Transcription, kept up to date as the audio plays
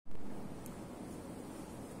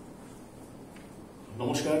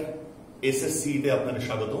নমস্কার, এসএসসি তে আপনাদের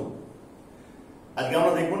স্বাগত। আজকে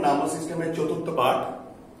আমরা দেখব নাম্বার সিস্টেমের চতুর্থ পার্ট।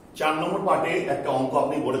 4 নম্বর পার্টে একটা অঙ্ক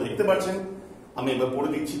আপনি বোর্ডে দেখতে পাচ্ছেন, আমি এবার পড়ে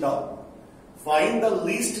দিচ্ছি। তাও find the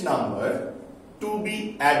list number two be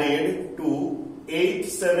added to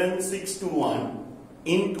 87621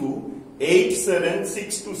 into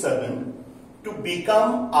 87627 to become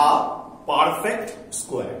a perfect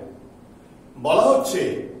square. বলা হচ্ছে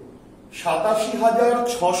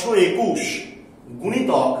 ৮৭৬২১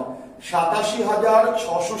 গুণিতক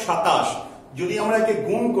 ৮৭৬২৭ যদি আমরা একে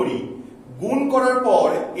গুণ করি, গুণ করার পর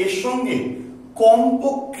এর সঙ্গে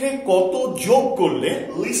কমপক্ষে কত যোগ করলে,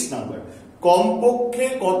 লিস্ট নাম্বার কমপক্ষে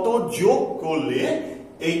কত যোগ করলে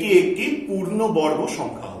এইটি একটি পূর্ণবর্গ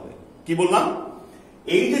সংখ্যা হবে। কি বললাম?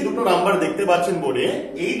 এই যে দুটো নাম্বার দেখতে পাচ্ছেন বোর্ডে,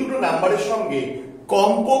 এই দুটো নাম্বারের সঙ্গে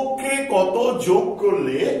কমপক্ষে কত যোগ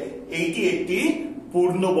করলে এইটি একটি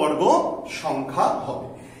পূর্ণবর্গ সংখ্যা হবে।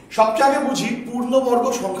 সবচেয়ে আগে বুঝি পূর্ণবর্গ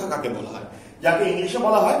সংখ্যা কাকে বলা হয়, যাকে ইংলিশে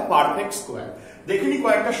বলা হয় পারফেক্ট স্কোয়ার। দেখিনি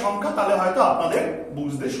কয়েকটা সংখ্যা, তাহলে হয়তো আপনাদের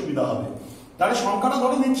বুঝতে সুবিধা হবে। তাহলে সংখ্যাটা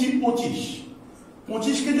ধরে নিচ্ছি 25।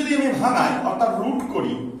 25কে যদি আমি ভাঙাই অর্থাৎ রুট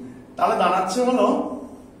করি, তাহলে দাঁড়াচ্ছে হলো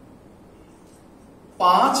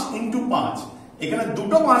 5 ইন্টু 5। এখানে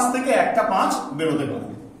দুটো 5 থেকে একটা 5 বেরোতে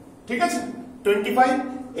পারবে, ঠিক আছে? 25,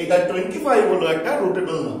 এটা 25 হলো একটা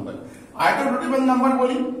রুটেবল নাম্বার। আর একটা রুটেবল নাম্বার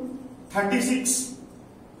বলি 36।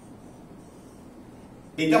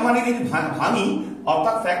 এটা মানে যদি ভাঙি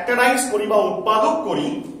অর্থাৎ ফ্যাক্টরাইজ করি বা উৎপাদক করি,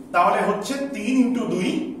 তাহলে হচ্ছে 3 ইন্টু 2।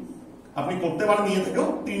 আপনি করতে পারেন নিয়ে থেকেও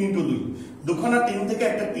 3 ইন্টু 2। দুখানা 3 থেকে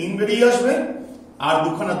একটা 3 বেরিয়ে আসবে, আর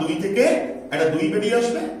দুখানা 2 থেকে একটা 2 বেরিয়ে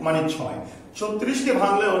আসবে, মানে 6। 36কে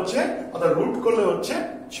ভাঙলে হচ্ছে অর্থাৎ রুট করলে হচ্ছে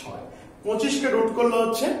 6, 25কে রুট করলে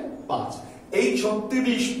হচ্ছে 5। এই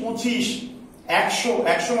 36, 25, 100,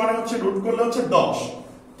 100 মানে হচ্ছে রুট করলে হচ্ছে 10,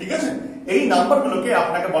 ঠিক আছে? এই নাম্বারগুলোকে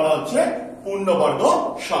আপনাকে বলা হচ্ছে পূর্ণবর্গ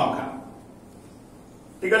সংখ্যা।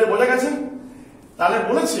 ঠিক আছে, বোঝা গেছে? তাহলে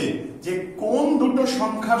বলেছে যে কোন দুটো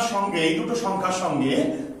সংখ্যার সঙ্গে, এই দুটো সংখ্যার সঙ্গে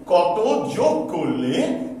কত যোগ করলে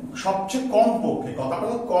সবচেয়ে কমপক্ষে, কথাটা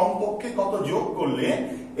হলো কমপক্ষে কত যোগ করলে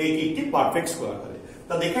এই একটি পারফেক্ট স্কোয়ার হবে।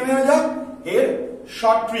 তা দেখে নেওয়া যাক এর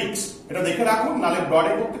শর্ট ট্রিক্স। এটা দেখে রাখুন, নাহলে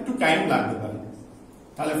ব্রডে করতে একটু টাইম লাগতে পারে।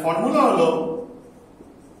 তাহলে ফর্মুলা হলো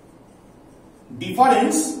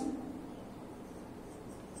ডিফারেন্স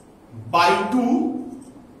বাই 2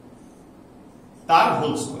 তার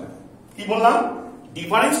হোল স্কোয়ার। কি বললাম?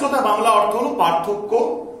 ডিফারেন্স কথা বাংলা অর্থ হলো পার্থক্য,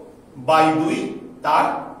 বাই 2 তার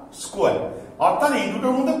স্কোয়ার। অর্থাৎ এই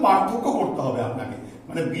দুটোর মধ্যে পার্থক্য করতে হবে আপনাকে,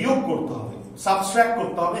 মানে বিয়োগ করতে হবে, সাবট্রাক্ট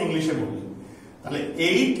করতে হবে ইংলিশে বললে। তাহলে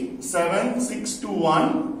 87621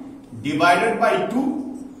 ডিভাইডেড বাই 2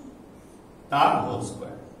 তার হোল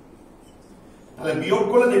স্কোয়ার। তাহলে বিয়োগ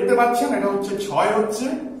করলে দেখতে পাচ্ছেন এটা হচ্ছে 6 হচ্ছে,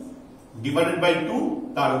 ডিভাইডেড বাই 2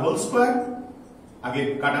 তার হোল স্কোয়ার। আগে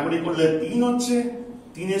কাটাকুটি করলে 3 হচ্ছে,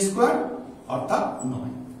 3 স্কোয়ার অর্থাৎ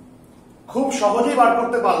 9। খুব সহজেই বার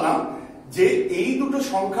করতে পারলাম যে এই দুটো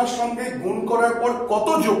সংখ্যার সঙ্গে গুণ করার পর কত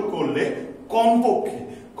যোগ করলে কমপক্ষে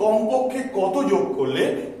কমপক্ষে কত যোগ করলে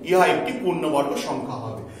ইহা একটি পূর্ণবর্গ সংখ্যা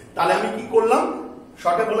হবে। তাহলে আমি কি করলাম,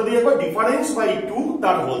 শর্টে বলে দিয়ে ডিফারেন্স বাই 2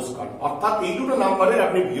 তার হোল স্কয়ার। অর্থাৎ এই দুটো নাম্বারের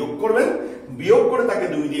আপনি বিয়োগ করবেন, বিয়োগ করে তাকে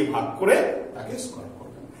 2 দিয়ে ভাগ করে তাকে স্কয়ার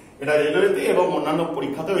করবেন। এটা রেলওয়েতে এবং অন্যান্য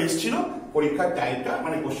পরীক্ষাতেও এসেছিল। পরীক্ষার টাইপটা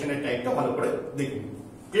মানে কোশ্চেনের টাইপটা ভালো করে দেখুন।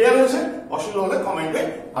 ক্লিয়ার হয়েছে? অসুবিধা হলে কমেন্টে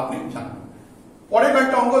আপনি জানান। পরে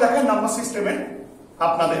কয়েকটা অঙ্ক দেখেন নাম্বার সিস্টেমের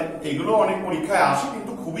আপনাদের। এগুলো অনেক পরীক্ষায় আসে,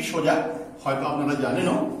 কিন্তু খুবই সোজা, হয়তো আপনারা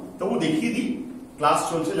জানেনও, তবু দেখিয়ে দিই ক্লাস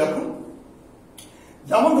চলছে যখন।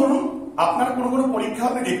 যেমন ধরুন আপনার কোনো কোনো পরীক্ষা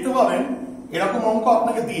আপনি দেখতে পাবেন এরকম অঙ্ক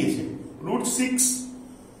আপনাকে দিয়েছে √6,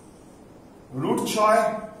 √6,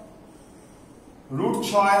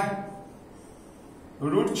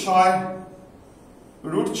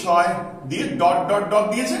 √6 দিয়ে ডট ডট ডট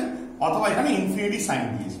দিয়েছে, অথবা এখানে ইনফিনিটি সাইন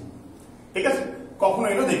দিয়েছে, ঠিক আছে? কখনো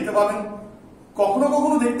এটা দেখতে পাবেন, কখনো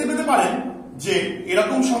কখনো দেখতে পেতে পারেন যে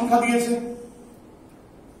এরকম সংখ্যা দিয়েছে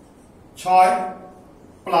 6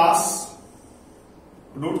 plus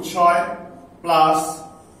 √6 plus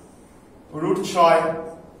 √6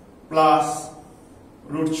 plus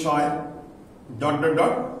 √6 dot dot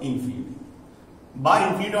dot infinity. বা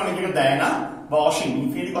ইনফিনিটি অনেক জায়গায় দেয় না, বা অসীম।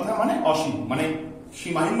 ইনফিনিটি কথা মানে অসীম, মানে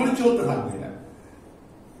সীমাহীন বলে চলতে থাকবে এটা।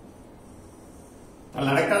 তাহলে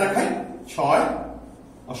আরেকটা দেখাই 6।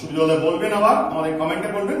 অসুবিধা হলে বলবেন, আবার আমাদের কমেন্টে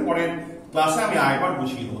বলবেন, পরে ক্লাসে আমি আরেকবার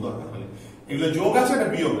বুঝিয়ে দেবো দরকার হলে। এগুলো যোগ আছে, এটা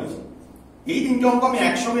বিয়োগ আছে। এই তিনটে অঙ্ক আমি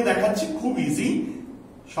একসঙ্গে দেখাচ্ছি, খুব ইজি,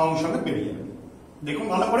 সঙ্গে সঙ্গে পেরিয়ে যাবে। দেখুন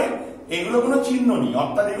ভালো করে, এগুলো কোনো চিহ্ন নেই,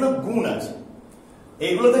 অর্থাৎ এগুলো গুণ আছে।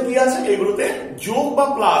 এইগুলোতে কি আছে? এগুলোতে যোগ বা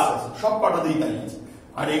প্লাস আছে, সব কটাতেই তাই আছে।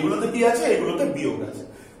 আর এগুলোতে কি আছে? এগুলোতে বিয়োগ আছে।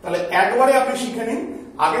 তাহলে একবারে আপনি শিখে নিন,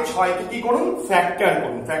 আগে 6 কে কি করুন, ফ্যাক্টর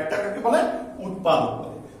করুন। ফ্যাক্টর কাকে বলে? উৎপাদক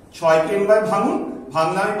বলে। 6 কে এবার ভাঙুন,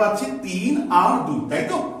 ভাঙলে আমি পাচ্ছি 3 আর 2, তাই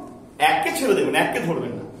তো? 1 কে ছেড়ে দেবেন, 1 কে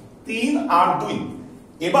ধরবেন না, 3 আর 2।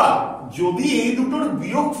 এবার যদি এই দুটোর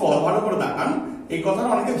বিয়োগফল, ভালো করে দেখান, এই কথাটা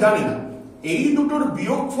অনেকে জানে না, এই দুটোর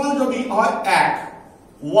বিয়োগফল যদি হয় 1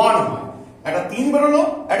 হয়, একটা 3 বেরোলো,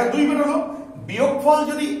 একটা 2 বেরোলো, বিয়োগফল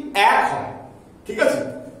যদি 1 হয়, ঠিক আছে,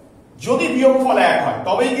 যদি বিয়োগফল 1 হয়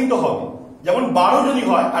তবেই কিন্তু হবে। যেমন 12 যদি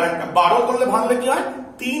হয়, আর একটা 12 করলে ভাঙলে কি হয়,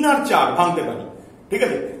 3 আর 4 ভাঙতে পারি, ঠিক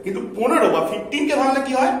আছে। কিন্তু 15 বা 15 কে ভাঙলে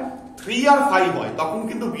কি হয়, 3 আর 5 হয়, তখন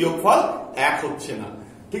কিন্তু বিয়োগফল 1 হচ্ছে না,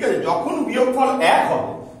 ঠিক আছে। যখন বিয়োগফল 1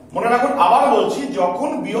 হবে, মনে রাখুন, আবার বলছি, যখন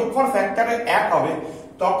বিয়োগফল ফ্যাক্টরে 1 হবে,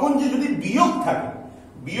 তখন যে যদি বিয়োগ থাকে,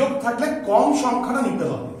 বিয়োগ থাকলে কম সংখ্যাটা নিতে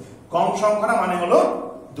হবে। কম সংখ্যাটা মানে হলো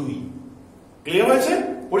 2। ক্লিয়ার হয়েছে?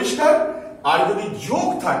 পরিষ্কার? আর যদি যোগ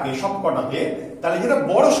থাকে সবকটাতে, তাহলে যেটা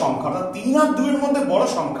বড় সংখ্যা, 3 আর 2 এর মধ্যে বড়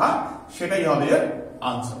সংখ্যা, সেটাই হবে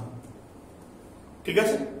আনসার। ঠিক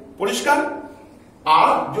আছে? পরিষ্কার?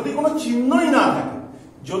 আর যদি কোনো চিহ্নই না থাকে,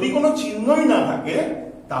 যদি কোনো চিহ্নই না থাকে,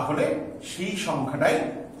 তাহলে সেই সংখ্যাটাই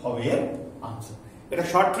হবে আনসার। এটা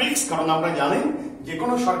শর্ট ট্রিক্স, কারণ আপনারা জানেন যে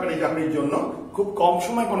কোনো সরকারি চাকরির জন্য খুব কম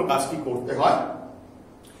সময় কোনো কাজটি করতে হয়,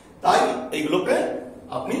 তাই এইগুলোকে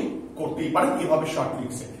আপনি করতেই পারেন কিভাবে শর্ট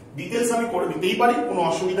ট্রিক্সে। ডিটেলস আমি করে দিতেই পারি, কোনো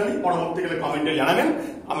অসুবিধা নেই, পরবর্তীকালে কমেন্টে জানাবেন,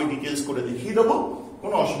 আমি ডিটেলস করে দেখিয়ে দেবো,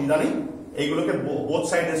 কোনো অসুবিধা নেই। এইগুলোকে বোথ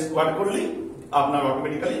সাইডে স্কোয়ার করলেই আপনার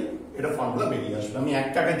অটোমেটিক্যালি এটা ফর্মুলা বেরিয়ে আসবে। আমি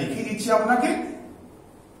একটাকে দেখিয়ে দিচ্ছি আপনাকে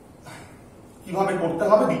কিভাবে করতে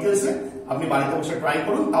হবে ডিটেলসে, আপনি বাড়িতে বসে ট্রাই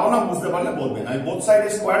করুন, তাও না বুঝতে পারলে বলবেন। আমি বোথ সাইডে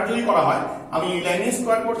স্কোয়ার যদি করা হয়, আমি এই লাইনে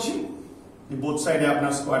স্কোয়ার করছি, বোথ সাইডে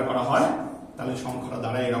আপনার স্কোয়ার করা হয়, তাহলে সংখ্যাটা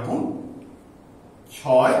দাঁড়ায় এরকম,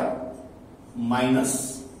 6 মাইনাস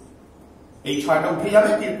এই 6টা উঠে যাবে,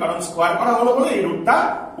 কারণ স্কোয়ার করা হলো বলে এই রুটটা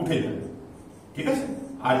উঠে যাবে, ঠিক আছে।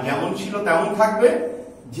 আর যেমন ছিল তেমন থাকবে।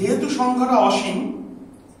 যেহেতু সংখ্যাটা অসীম,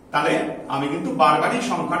 তাহলে আমি কিন্তু বারবারই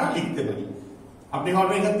সংখ্যাটা লিখতে পারি। আপনি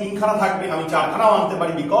ভাববেন এখানে 3 খানা থাকবে, আমি 4 খানাও আনতে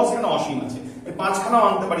পারি, বিকজ এখানে অসীম আছে। 5 খানাও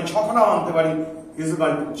আনতে পারি, 6 খানাও আনতে পারি,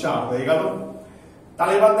 ইকুয়াল টু 4 হয়ে গেল।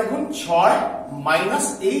 তাহলে এবার দেখুন 6 মাইনাস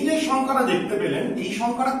এই যে সংখ্যাটা দেখতে পেলেন, এই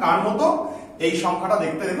সংখ্যাটা কার মতো, এই সংখ্যাটা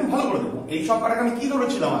দেখতে দেখুন, ভালো করে দেখুন। এই সংখ্যাটাকে আমি কি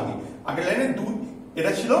ধরেছিলাম আগে লাইনে 2,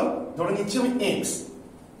 এটা ছিল, ধরে নিচ্ছি আমি x,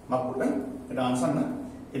 মাফ করবেন এটা আনসার না,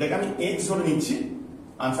 এটাকে আমি x ধরে নিচ্ছি,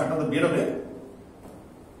 আনসারটা তো বেরোবে,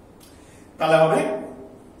 তাহলে হবে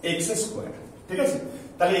x স্কোয়ার, ঠিক আছে।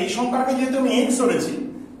 তাহলে এই সংখ্যাটাকে যেহেতু আমি x ধরেছি,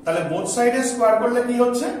 তাহলে বোথ সাইডে স্কোয়ার করলে কি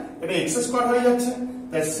হচ্ছে, এটা x স্কোয়ার হয়ে যাচ্ছে।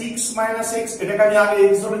 তাই 6 মাইনাস x, এটাকে আমি আগে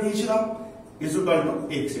x ধরে নিয়েছিলাম, is equal to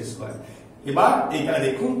x square. এবার এখানে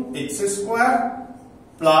দেখুন x স্কোয়ার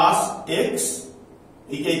প্লাস x,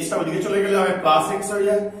 এই যে x টা ওইদিকে চলে গেলে আমার প্লাস x হয়ে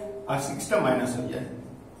যায়, আর 6টা মাইনাস হয়ে যায়,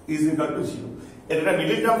 ইজ ইকুয়াল টু 0। এটা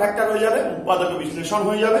মিডল টার্ম ফ্যাক্টর হয়ে যাবে, উৎপাদক বিশ্লেষণ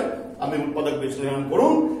হয়ে যাবে। আপনি উৎপাদক বিশ্লেষণ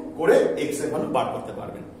করুন, করে x এর ভ্যালু বার করতে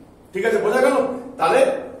পারবেন। ঠিক আছে, বোঝা গেল? তাহলে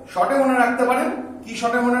শর্টে মনে রাখতে পারেন, কি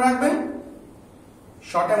শর্টে মনে রাখবেন?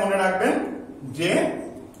 শর্টে মনে রাখবেন যে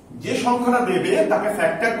যে সংখ্যাটা দেবে তাকে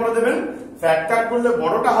ফ্যাক্টর করে দেবেন। ফ্যাক্টর করলে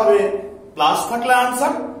বড়টা হবে প্লাস থাকলে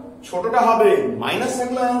আনসার, ছোটটা হবে মাইনাস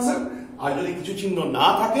থাকলে আনসার, আর যদি কিছু চিহ্ন না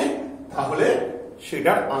থাকে তাহলে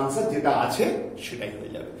সেটার আনসার যেটা আছে সেটাই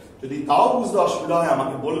হয়ে যাবে। যদি তাও বুঝতে অসুবিধা হয়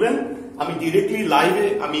আমাকে বলবেন, আমি ডিরেক্টলি লাইভে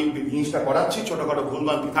আমি জিনিসটা করাচ্ছি, ছোটখাটো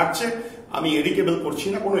ভুলভ্রান্তি থাকছে, আমি এডিটেবল করছি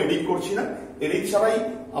না, কোনো এডিট করছি না, এডিট ছাড়াই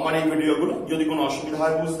আমার এই ভিডিওগুলো। যদি কোনো অসুবিধা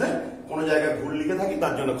হয় বুঝতে, কোনো জায়গায় ভুল লিখে থাকি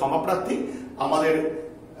তার জন্য ক্ষমা প্রার্থী। আমাদের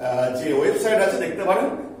যে ওয়েবসাইট আছে দেখতে পারেন,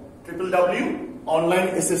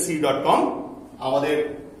 www.onlinessc.com। আমাদের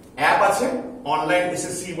অ্যাপ আছে অনলাইন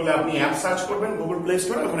এসএসসি বলে, আপনি অ্যাপ সার্চ করবেন গুগল প্লে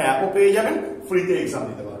স্টোরে, ওখানে অ্যাপও পেয়ে যাবেন, ফ্রিতে এক্সাম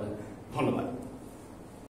দিতে পারবেন। ধন্যবাদ।